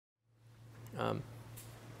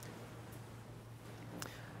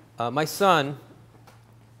My son,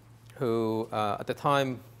 who at the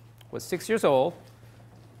time was 6 years old,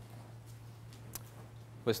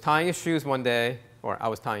 was tying his shoes one day, or I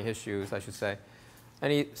was tying his shoes, I should say,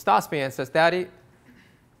 and he stops me and says, "Daddy,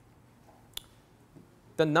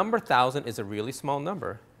 the number 1,000 is a really small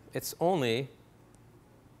number. It's only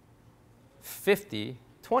 50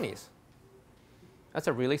 20s. That's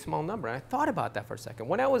a really small number." And I thought about that for a second.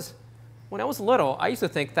 When I was little, I used to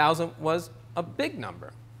think 1,000 was a big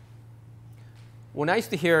number. When I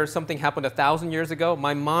used to hear something happened 1,000 years ago,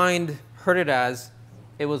 my mind heard it as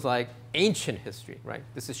it was like ancient history, right?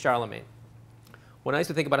 This is Charlemagne. When I used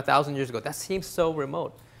to think about 1,000 years ago, that seems so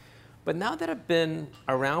remote. But now that I've been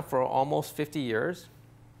around for almost 50 years,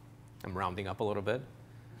 I'm rounding up a little bit,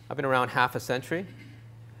 I've been around half a century,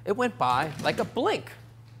 it went by like a blink.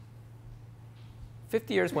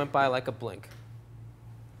 50 years went by like a blink.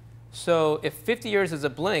 So if 50 years is a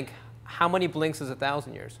blink, how many blinks is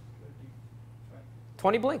 1,000 years?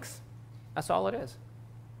 20 blinks. That's all it is.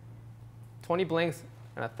 20 blinks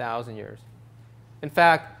and 1,000 years. In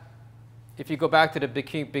fact, if you go back to the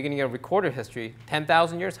beginning of recorded history,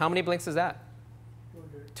 10,000 years, how many blinks is that?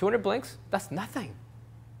 200 blinks? That's nothing.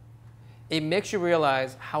 It makes you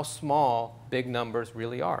realize how small big numbers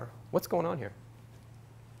really are. What's going on here?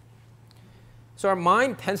 So our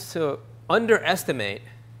mind tends to underestimate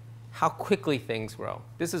how quickly things grow.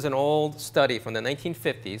 This is an old study from the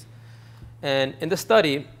 1950s. And in the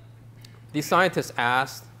study, the scientists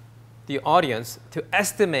asked the audience to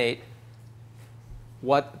estimate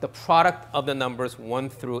what the product of the numbers 1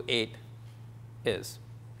 through 8 is.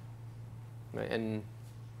 Right? And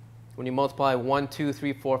when you multiply 1, 2,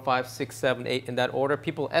 3, 4, 5, 6, 7, 8 in that order,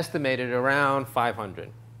 people estimated around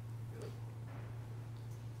 500.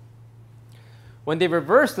 When they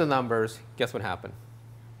reversed the numbers, guess what happened?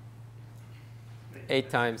 8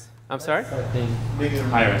 times. I'm sorry?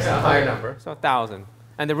 Higher. Yeah, a higher number, so 1,000.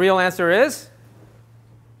 And the real answer is?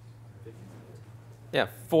 Yeah,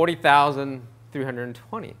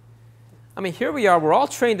 40,320. I mean, here we are. We're all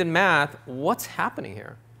trained in math. What's happening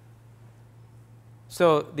here?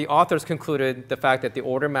 So the authors concluded the fact that the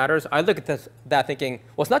order matters. I look at that thinking,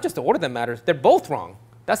 well, it's not just the order that matters. They're both wrong.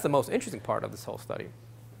 That's the most interesting part of this whole study.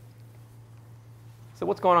 So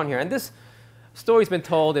what's going on here? And this story's been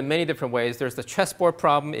told in many different ways. There's the chessboard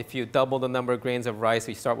problem. If you double the number of grains of rice,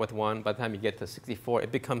 you start with 1. By the time you get to 64,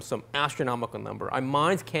 it becomes some astronomical number. Our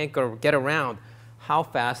minds can't get around how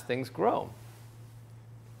fast things grow.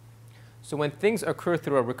 So when things occur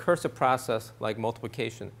through a recursive process like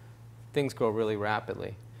multiplication, things grow really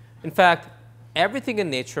rapidly. In fact, everything in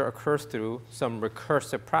nature occurs through some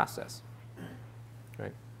recursive process.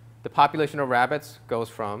 Right? The population of rabbits goes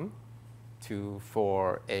from 2,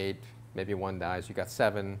 4, 8, maybe 1 dies. You got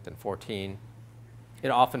 7, then 14. It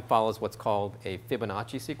often follows what's called a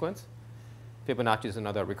Fibonacci sequence. Fibonacci is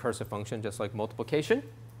another recursive function, just like multiplication.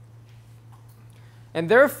 And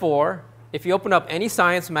therefore, if you open up any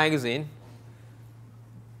science magazine,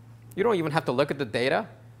 you don't even have to look at the data.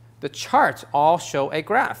 The charts all show a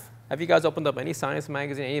graph. Have you guys opened up any science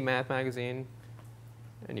magazine, any math magazine,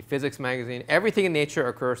 any physics magazine? Everything in nature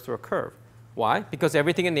occurs through a curve. Why? Because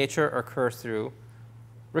everything in nature occurs through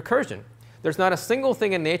recursion. There's not a single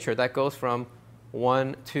thing in nature that goes from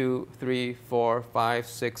 1, 2, 3, 4, 5,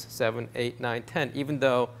 6, 7, 8, 9, 10, even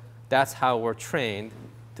though that's how we're trained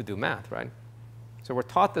to do math, right? So we're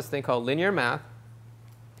taught this thing called linear math,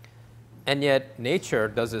 and yet nature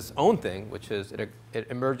does its own thing, which is it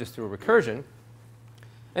emerges through recursion,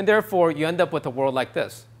 and therefore you end up with a world like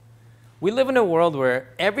this. We live in a world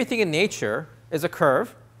where everything in nature is a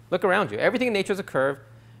curve. Look around you. Everything in nature is a curve,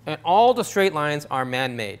 and all the straight lines are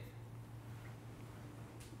man-made.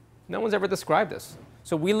 No one's ever described this.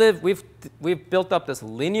 So we've built up this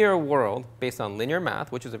linear world based on linear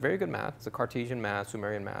math, which is a very good math. It's a Cartesian math,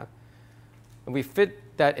 Sumerian math. And we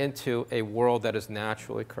fit that into a world that is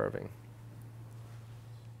naturally curving.